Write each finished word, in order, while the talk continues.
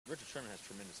Richard Sherman has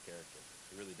tremendous character.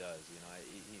 He really does.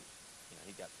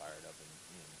 He got fired up, and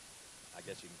I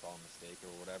guess you can call him a mistake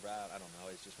or whatever. I don't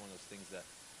know. It's just one of those things that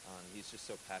he's just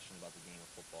so passionate about the game of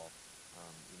football.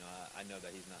 I know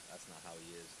that that's not how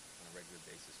he is on a regular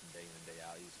basis from day in and day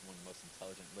out. He's one of the most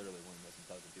intelligent, literally one of the most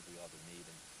intelligent people you'll ever meet,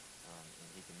 and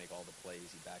he can make all the plays.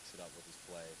 He backs it up with his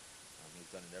play. He's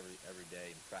done it every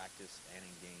day in practice and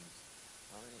in games.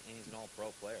 And he's an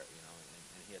all-pro player, and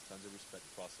he has tons of respect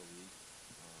across the league.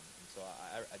 And so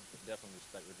I definitely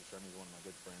respect Richard Sherman. He's one of my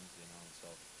good friends, and so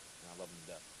I love him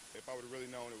to death. If I would have really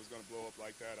known it was going to blow up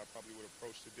like that, I probably would have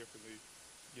approached it differently.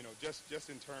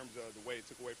 Just in terms of the way it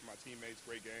took away from my teammates,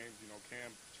 great games.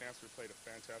 Cam Chancellor played a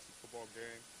fantastic football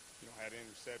game. Had an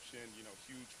interception,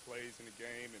 huge plays in the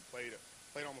game, and played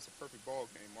almost a perfect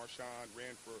ball game. Marshawn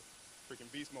ran for freaking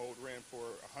beast mode, ran for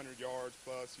 100 yards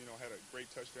plus, had a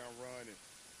great touchdown run, and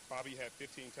Bobby had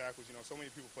 15 tackles. So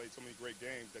many people played so many great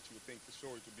games that you would think the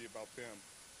stories would be about them.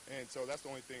 And so that's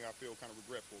the only thing I feel kind of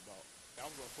regretful about. I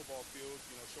was on the football field,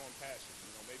 showing passion.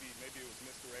 Maybe it was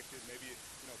misdirected. Maybe,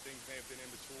 things may have been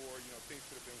immature. Things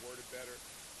could have been worded better.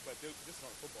 But this is on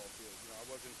the football field. I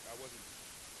wasn't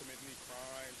committing any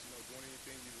crimes, doing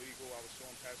anything illegal. I was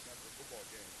showing passion after the football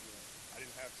game. I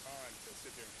didn't have time to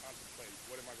sit there and contemplate,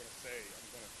 what am I going to say?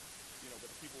 But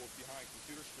the people behind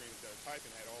computer screens that are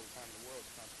typing had all the time in the world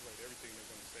to contemplate everything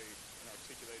they're going to say and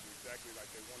articulate it exactly like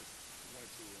they wanted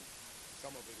to. And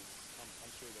some of it is,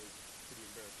 I'm sure they're pretty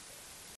embarrassed about.